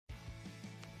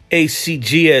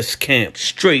ACGS camp,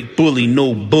 straight bully,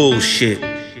 no bullshit.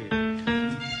 Got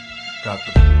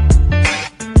the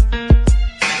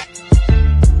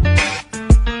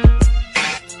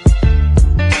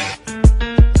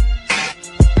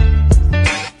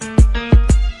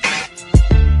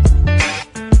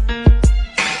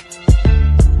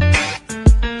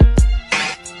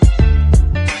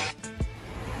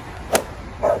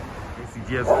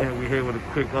ACGS camp, we here with a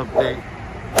quick update.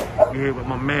 We here with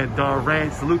my man Dar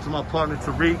Range. Salute to my partner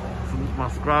Tariq. Salute to my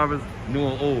subscribers, new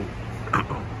and old.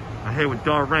 I'm here with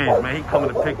Dar Range, man. He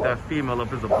coming to pick that female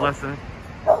up is a blessing.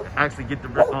 Actually get to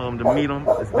meet him.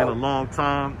 It's been a long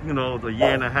time, you know, a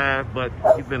year and a half, but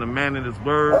he's been a man in his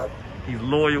word. He's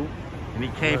loyal, and he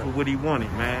came for what he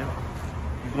wanted, man.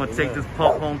 He's gonna take this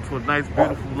pup home to a nice,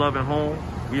 beautiful, loving home.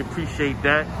 We appreciate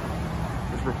that.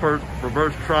 It's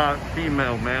reverse tribe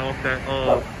female, man, off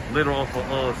that litter off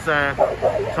of Sad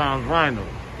Times Rhino,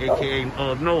 aka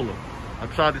Nola. I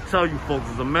tried to tell you folks,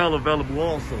 there's a male available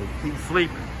also. Keep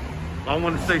sleeping. I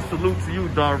want to say salute to you,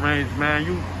 Dar Range, man.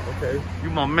 You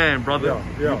my man, brother.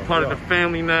 You're part of the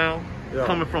family now.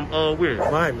 Coming from where?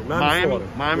 Miami,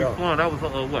 Florida. That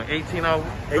was what, 18 hours?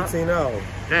 18 hours.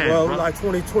 Damn, well, bro. like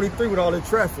 2023 with all the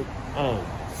traffic. Oh.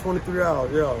 23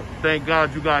 hours, yeah. Thank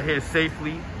God you got here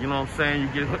safely. You know what I'm saying?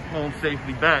 You get home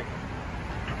safely back.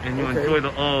 And you enjoy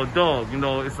the dog. You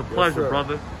know, it's a pleasure,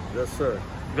 brother. Yes, sir.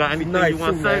 You got anything nice you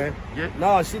want to say? Yeah.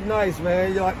 No, she nice,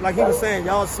 man. Like he was saying,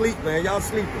 y'all sleep, man. Y'all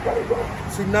sleeping.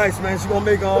 She nice, man. She gonna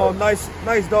make a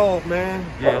nice dog, man.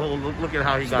 Yeah, look at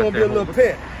how he got that. She's gonna be a little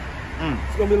pet.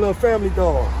 She's gonna be a little family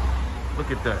dog. Look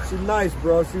at that. She nice,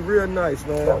 bro. She real nice,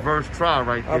 man. Reverse try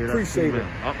right there. I appreciate it.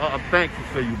 I'm thankful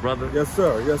for you, brother. Yes,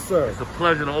 sir. Yes, sir. It's a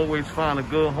pleasure to always find a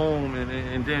good home,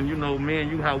 and then, you know, me and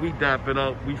you, how we dap it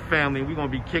up. We family. We gonna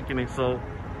be kicking it, so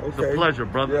it's a pleasure,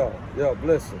 brother. Yeah,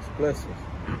 blessings.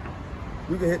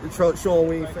 We can hit the truck showing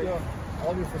we ain't fake.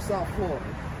 All the way from South Florida,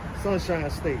 Sunshine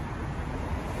State.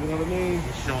 You know what I mean?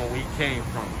 Showing where he came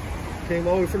from. Came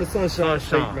all the way from the Sunshine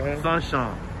State, man.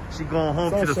 Sunshine. She going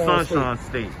home to the Sunshine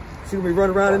State. She gonna be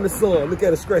running around in the sun. Look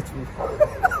at her scratch me.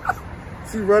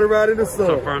 She running around in the sun. It's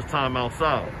her first time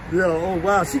outside. Yeah, oh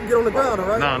wow. She can get on the ground, all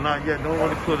right? Nah, not yet. Don't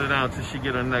want to put her down until she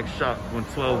get her next shot in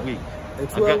 12 weeks. In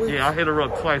 12 weeks? Yeah, I hit her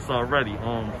up twice already,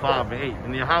 5 and 8.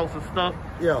 In the house and stuff,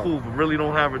 cool, but really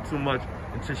don't have her too much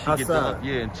until she gets up.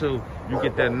 Yeah, until you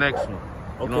get that next one.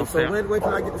 You know what I'm saying? When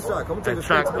can I get the shot? I'm gonna take the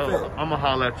shot to the vet. I'm gonna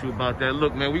holler at you about that.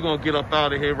 Look, man, we're gonna get up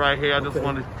out of here right here. I just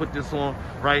wanted to put this on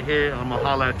right here. I'm gonna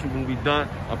holler at you when we done.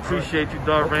 I appreciate you,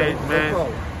 Dar Range, man. No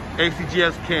problem.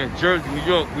 ACGS camp, Jersey, New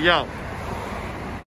York, we out.